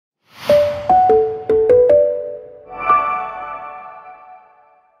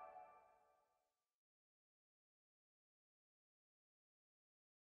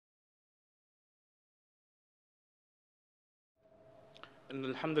إن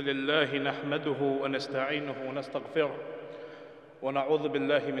الحمد لله نحمده ونستعينه ونستغفره ونعوذ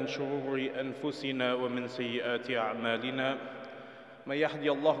بالله من شرور أنفسنا ومن سيئات أعمالنا من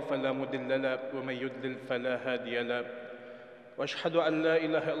يهدي الله فلا مضل له ومن يضلل فلا هادي له وأشهد أن لا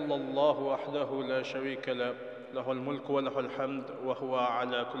إله إلا الله وحده لا شريك له له الملك وله الحمد وهو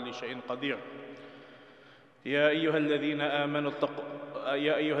على كل شيء قدير يا أيها الذين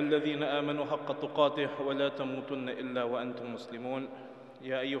آمنوا حق تقاته ولا تموتن إلا وأنتم مسلمون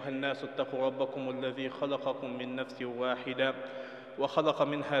يا أيها الناس اتقوا ربكم الذي خلقكم من نفس واحدة وخلق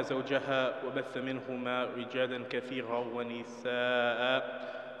منها زوجها وبث منهما رجالا كثيرا ونساء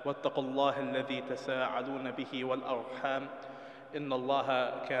واتقوا الله الذي تساءلون به والأرحام إن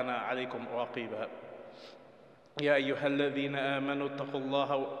الله كان عليكم رقيبا يا أيها الذين آمنوا اتقوا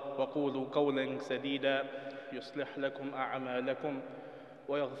الله وقولوا قولا سديدا يصلح لكم أعمالكم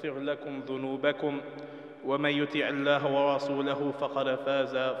ويغفر لكم ذنوبكم ومن يطع الله ورسوله فقد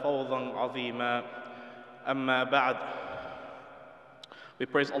فاز فوزا عظيما أما بعد. We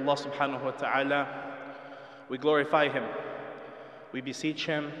praise Allah Subhanahu wa ta'ala, we glorify Him, we beseech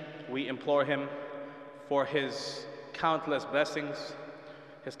Him, we implore Him for His countless blessings,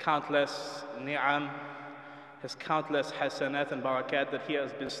 His countless ni'am, His countless hasanat and barakat that He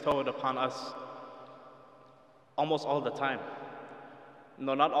has bestowed upon us almost all the time.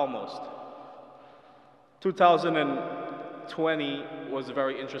 No, not almost. 2020 was a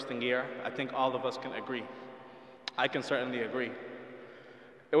very interesting year. I think all of us can agree. I can certainly agree.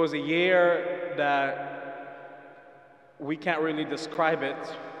 It was a year that we can't really describe it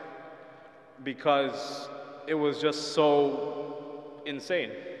because it was just so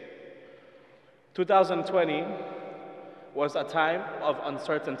insane. 2020 was a time of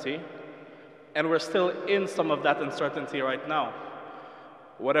uncertainty, and we're still in some of that uncertainty right now.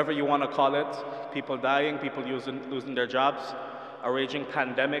 Whatever you want to call it, people dying, people losing their jobs, a raging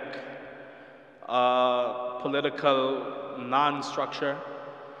pandemic, political non-structure,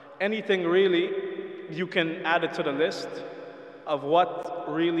 anything really, you can add it to the list of what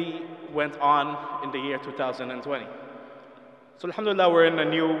really went on in the year 2020. So alhamdulillah, we're in a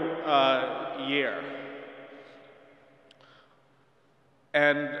new year.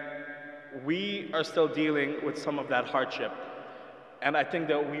 And we are still dealing with some of that hardship. And I think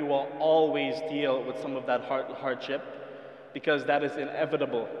that we will always deal with some of that hardship because that is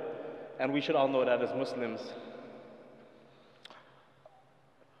inevitable. And we should all know that as Muslims.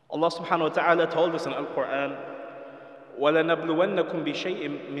 Allah Subhanahu wa ta'ala told us in Al-Quran, وَلَنَبْلُوَنَّكُمْ بِشَيْءٍ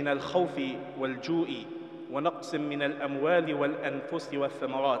مِّنَ الْخَوْفِ وَالْجُوءِ وَنَقْصٍ مِّنَ الْأَمْوَالِ وَالْأَنفُسِ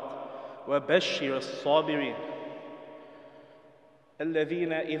وَالثَّمَرَاتِ وَبَشِّرِ الصَّابِرِينَ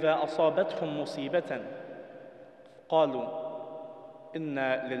الَّذِينَ إِذَا أَصَابَتْهُمْ مُصِيبَةً قَالُوا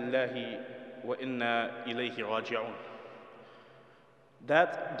إِنَّا لِلَّهِ وَإِنَّا إِلَيْهِ رَاجِعُونَ.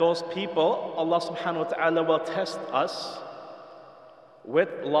 That those people, Allah Subhanahu wa ta'ala will test us with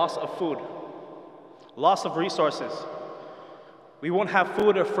loss of food, loss of resources. We won't have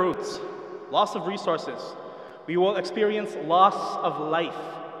food or fruits, loss of resources. We will experience loss of life,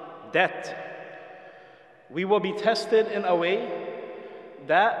 death. We will be tested in a way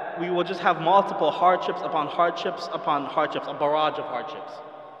that we will just have multiple hardships upon hardships upon hardships, a barrage of hardships.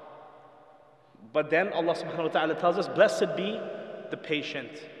 But then Allah Subhanahu wa ta'ala tells us, blessed be the patient.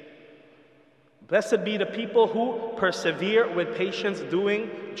 Blessed be the people who persevere with patience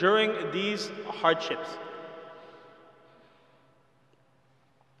during these hardships.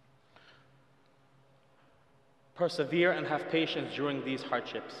 Persevere and have patience during these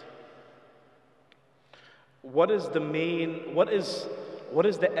hardships. What is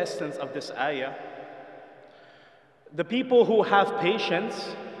the essence of this ayah? The people who have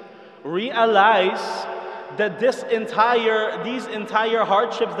patience realize that these entire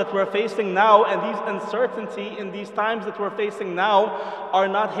hardships that we're facing now and these uncertainty in these times that we're facing now are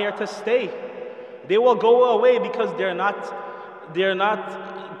not here to stay. They will go away because they're not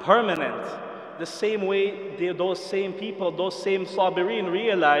permanent. The same way those same people, those same sabirin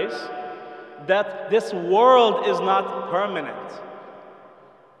realize that this world is not permanent.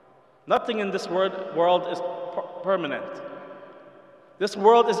 Nothing in this world is permanent. This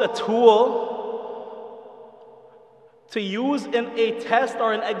world is a tool to use in a test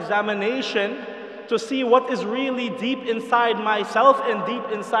or an examination to see what is really deep inside myself and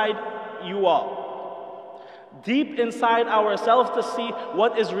deep inside you all. Deep inside ourselves to see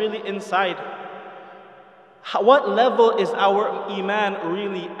what is really inside. What level is our iman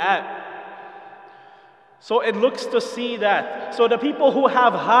really at? So it looks to see that. So the people who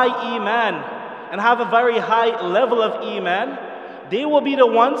have high iman and have a very high level of iman, they will be the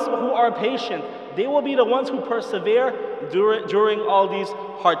ones who are patient. They will be the ones who persevere during all these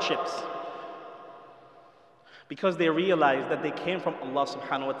hardships. Because they realize that they came from Allah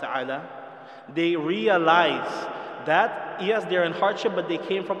Subhanahu wa Ta'ala. They realize that, yes, they're in hardship, but they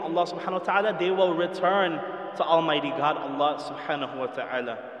came from Allah Subhanahu wa Ta'ala. They will return to Almighty God, Allah Subhanahu wa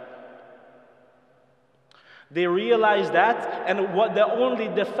Ta'ala. They realize that, and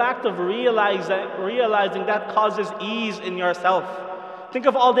the fact of realizing that causes ease in yourself. Think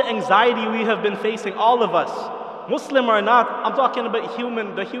of all the anxiety we have been facing, all of us, Muslim or not. I'm talking about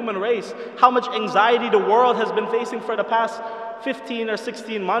the human race. How much anxiety the world has been facing for the past 15 or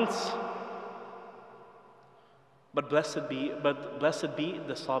 16 months. But blessed be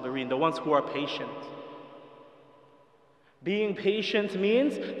the Sabirin, the ones who are patient. Being patient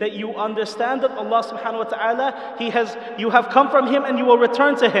means that you understand that Allah Subhanahu wa Ta'ala, you have come from Him and you will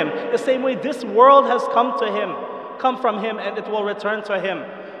return to Him. The same way this world has come from Him and it will return to Him.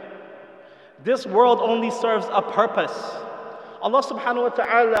 This world only serves a purpose. Allah Subhanahu wa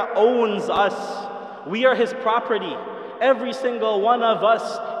Ta'ala owns us. We are His property. Every single one of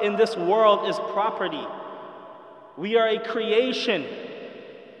us in this world is property. We are a creation.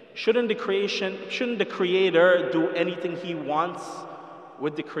 Shouldn't the Creator do anything He wants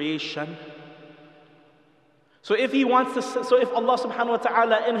with the creation? So if Allah Subhanahu wa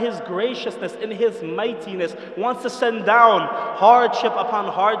Ta'ala in His graciousness, in His mightiness, wants to send down hardship upon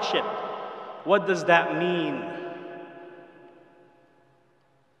hardship, what does that mean?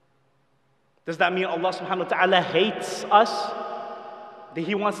 Does that mean Allah Subhanahu wa Ta'ala hates us? That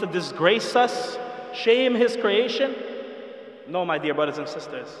He wants to disgrace us? Shame His creation? No, my dear brothers and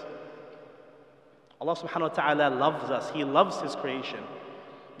sisters. Allah Subhanahu wa Ta'ala loves us. He loves His creation.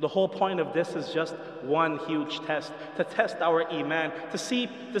 The whole point of this is just one huge test, to test our iman, to see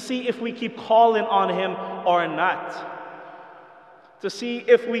if we keep calling on Him or not, to see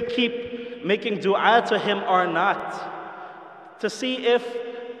if we keep making dua to Him or not, to see if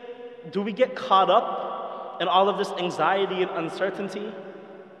do we get caught up in all of this anxiety and uncertainty,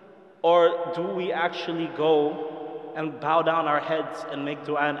 or do we actually go and bow down our heads and make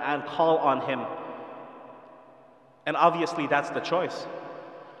dua and call on Him? And obviously that's the choice.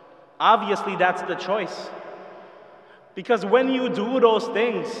 Obviously that's the choice. Because when you do those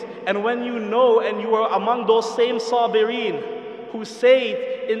things, and when you know and you are among those same sabirin who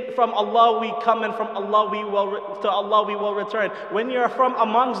say, from Allah we come and from Allah to Allah we will return. When you're from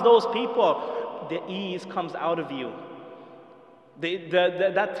amongst those people, the ease comes out of you.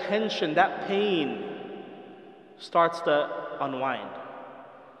 That tension, that pain starts to unwind.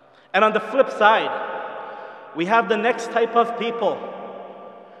 And on the flip side, we have the next type of people.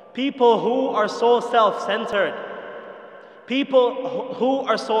 People who are so self-centered. People who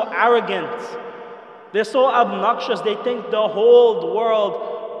are so arrogant. They're so obnoxious, they think the whole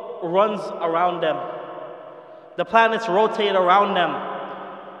world runs around them. The planets rotate around them.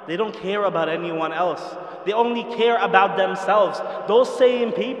 They don't care about anyone else. They only care about themselves. Those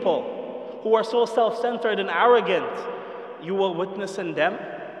same people who are so self-centered and arrogant, you will witness in them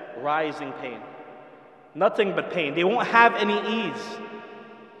rising pain. Nothing but pain. They won't have any ease.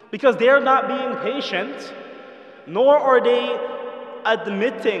 Because they're not being patient, nor are they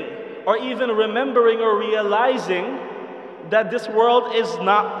admitting or even remembering or realizing that this world is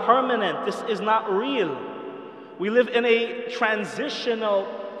not permanent. This is not real. We live in a transitional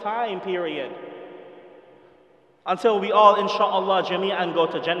time period until we all, inshallah, jami'an go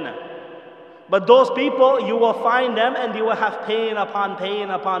to Jannah. But those people, you will find them and they will have pain upon pain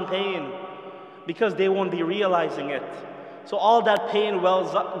upon pain because they won't be realizing it. So all that pain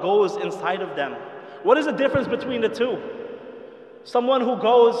goes inside of them. What is the difference between the two? Someone who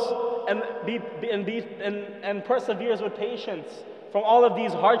goes and perseveres with patience from all of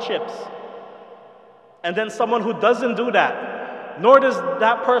these hardships, and then someone who doesn't do that, nor does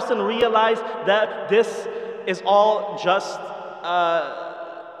that person realize that this is all just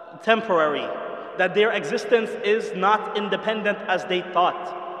temporary, that their existence is not independent as they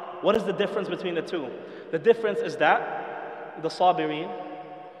thought. What is the difference between the two? The difference is that the sabirin,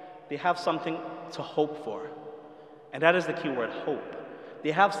 they have something to hope for. And that is the key word, hope.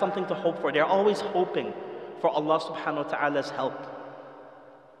 They have something to hope for. They're always hoping for Allah Subhanahu wa Ta'ala's help.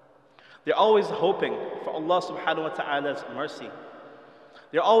 They're always hoping for Allah Subhanahu wa Ta'ala's mercy.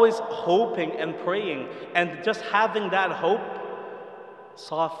 They're always hoping and praying, and just having that hope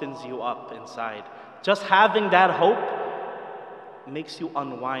softens you up inside. Just having that hope makes you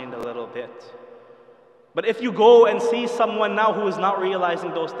unwind a little bit. But if you go and see someone now who is not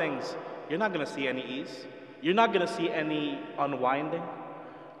realizing those things, you're not going to see any ease. You're not going to see any unwinding.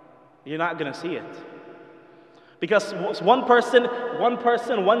 You're not going to see it. Because one person,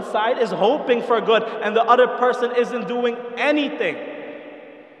 one side is hoping for good, and the other person isn't doing anything.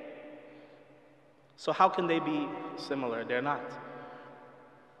 So how can they be similar? They're not.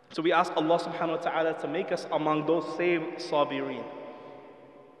 So we ask Allah Subhanahu wa Ta'ala to make us among those same sabireen.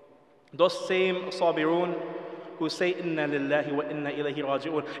 Those same sabirun who say, Inna lillahi wa inna ilayhi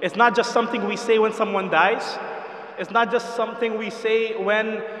raji'un. It's not just something we say when someone dies. It's not just something we say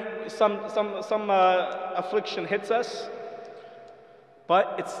when some affliction hits us.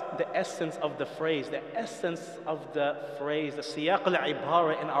 But it's the essence of the phrase, the siyaq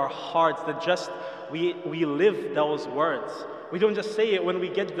al-ibara in our hearts, that just we live those words. We don't just say it when we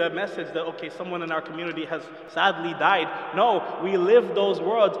get the message that, okay, someone in our community has sadly died. No, we live those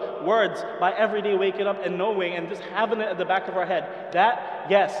words by every day waking up and knowing and just having it at the back of our head that,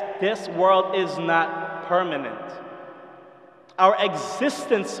 yes, this world is not permanent. Our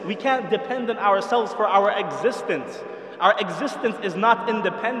existence, we can't depend on ourselves for our existence. Our existence is not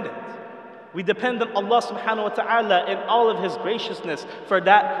independent. We depend on Allah Subhanahu wa Ta'ala in all of His graciousness for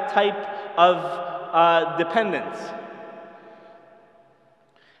that type of dependence.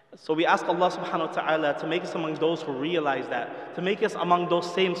 So we ask Allah Subhanahu wa Ta'ala to make us among those who realize that, to make us among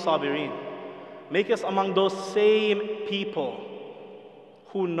those same sabireen, make us among those same people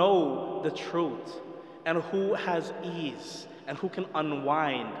who know the truth and who has ease and who can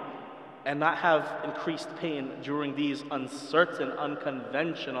unwind and not have increased pain during these uncertain,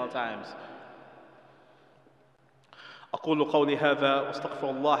 unconventional times. أقول قولي هذا واستغفر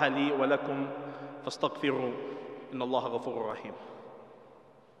الله لي ولكم فاستغفروه إن الله غفور رحيم.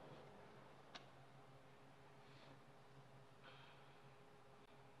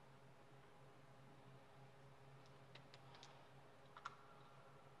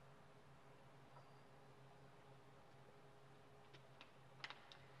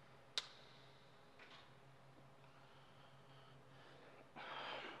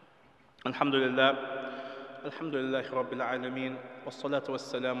 الحمد لله رب العالمين والصلاة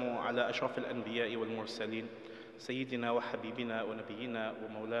والسلام على أشرف الأنبياء والمرسلين سيدنا وحبيبنا ونبينا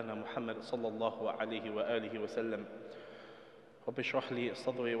ومولانا محمد صلى الله عليه وآله وسلم رب اشرح لي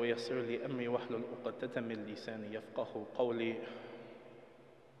صدري ويسر لي أمري واحلل عقدة من لساني يفقه قولي.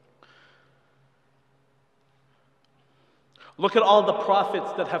 Look at all the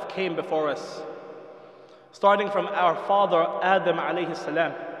prophets that have came before us, starting from our father Adam alayhi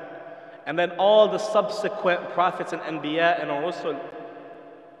salam, and then all the subsequent prophets and anbiya and rusul.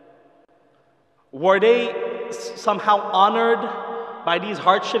 Were they somehow honored by these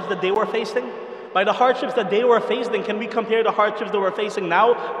hardships that they were facing? By the hardships that they were facing, can we compare the hardships that we're facing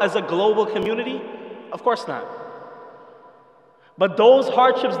now as a global community? Of course not. But those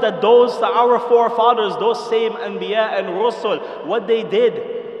hardships that our forefathers, those same anbiya and rusul, what they did,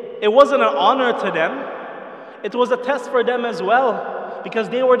 it wasn't an honor to them. It was a test for them as well, because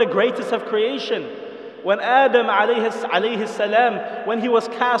they were the greatest of creation. When Adam alayhi salam, when he was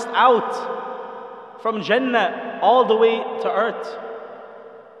cast out from Jannah all the way to earth,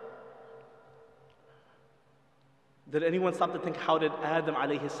 did anyone stop to think, how did Adam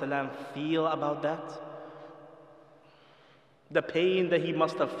alayhi salam feel about that? The pain that he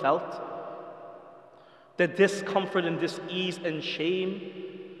must have felt, the discomfort and dis-ease and shame.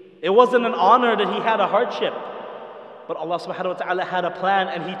 It wasn't an honor that he had a hardship. But Allah Subhanahu wa Ta'ala had a plan,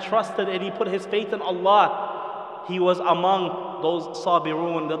 and he trusted and he put his faith in Allah. He was among those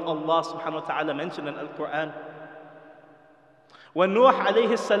sabirun that Allah Subhanahu wa Ta'ala mentioned in Al-Quran. When Nuh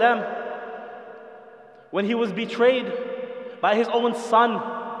alayhi salam, when he was betrayed by his own son,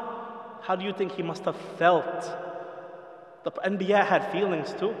 how do you think he must have felt? The Anbiya had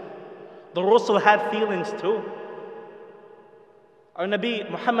feelings too. The Rusul had feelings too. Our Nabi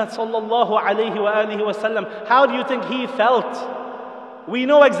Muhammad sallallahu alayhi wa alihi wa sallam, how do you think he felt? We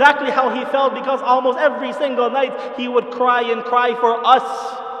know exactly how he felt, because almost every single night he would cry and cry for us,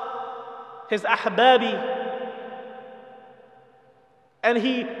 his ahbabi. And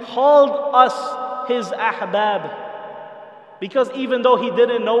he called us his ahbab, because even though he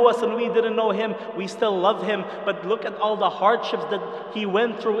didn't know us and we didn't know him, we still love him. But look at all the hardships that he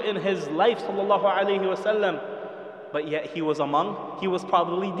went through in his life, sallallahu alayhi wa sallam. But yet he was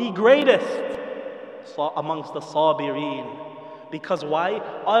probably the greatest amongst the sabireen. Because why?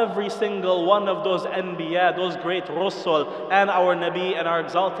 Every single one of those anbiya, those great rusul, and our Nabi and our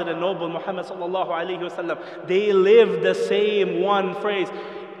exalted and noble Muhammad sallallahu alayhi wasallam, they lived the same one phrase,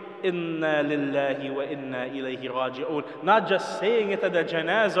 Inna lillahi wa inna ilayhi raji'un. Not just saying it at the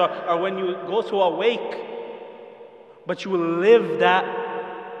janazah or when you go to a wake, but you live that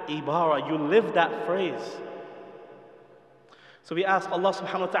ibara, you live that phrase. So we ask Allah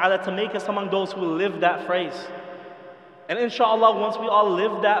Subhanahu wa Ta'ala to make us among those who live that phrase, And inshallah, once we all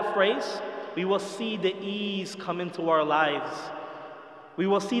live that phrase, we will see the ease come into our lives. We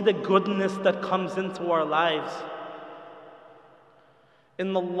will see the goodness that comes into our lives.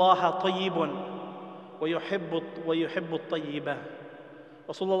 Inna Allah tayyibun wa yuhibbu at-tayyibah.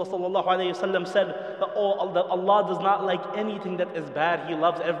 Rasulullah sallallahu alayhi wasallam said that Allah does not like anything that is bad. He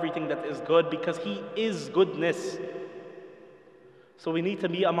loves everything that is good because He is goodness. So we need to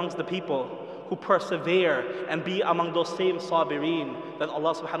be amongst the people who persevere and be among those same sabireen that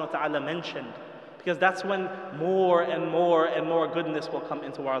Allah Subhanahu wa ta'ala mentioned. Because that's when more and more and more goodness will come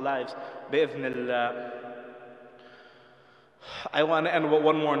into our lives. Bi'idhnillah. I want to end with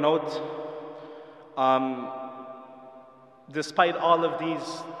one more note. Despite all of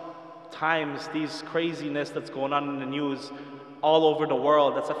these times, these craziness that's going on in the news all over the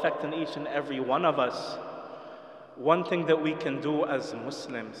world, that's affecting each and every one of us, one thing that we can do as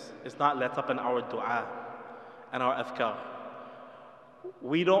Muslims is not let up in our dua and our afkar.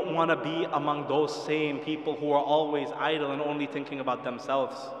 We don't want to be among those same people who are always idle and only thinking about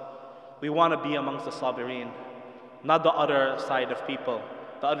themselves. We want to be amongst the sabireen, not the other side of people.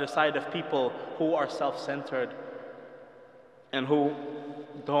 The other side of people who are self-centered and who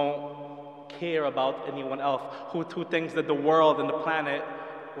don't care about anyone else, who thinks that the world and the planet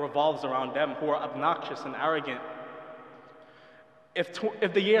revolves around them, who are obnoxious and arrogant.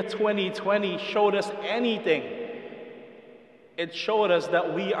 If the year 2020 showed us anything, it showed us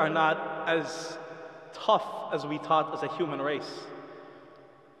that we are not as tough as we thought as a human race.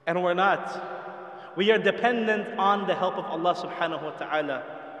 And we're not. We are dependent on the help of Allah Subhanahu wa ta'ala.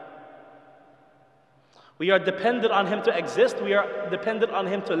 We are dependent on Him to exist. We are dependent on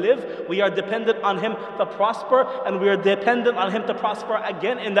Him to live. We are dependent on Him to prosper. And we are dependent on Him to prosper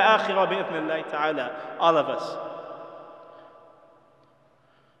again in the akhirah bi'ithnillahi ta'ala. All of us.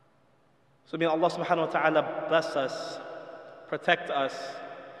 So may Allah Subhanahu wa ta'ala bless us, protect us,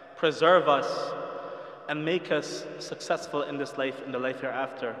 preserve us, and make us successful in this life, in the life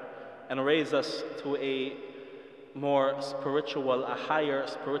hereafter, and raise us to a more spiritual, a higher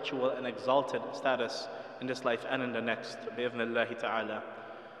spiritual and exalted status in this life and in the next, bi'ithnillahi ta'ala.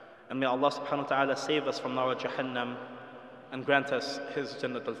 And may Allah Subhanahu wa ta'ala save us from Nar Jahannam and grant us His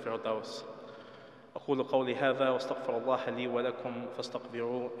Jannat al-Firdaus. أقول قولي هذا واستغفر الله لي ولكم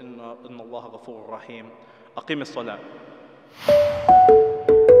فاستغفروه إن الله غفور رحيم. أقيم الصلاة.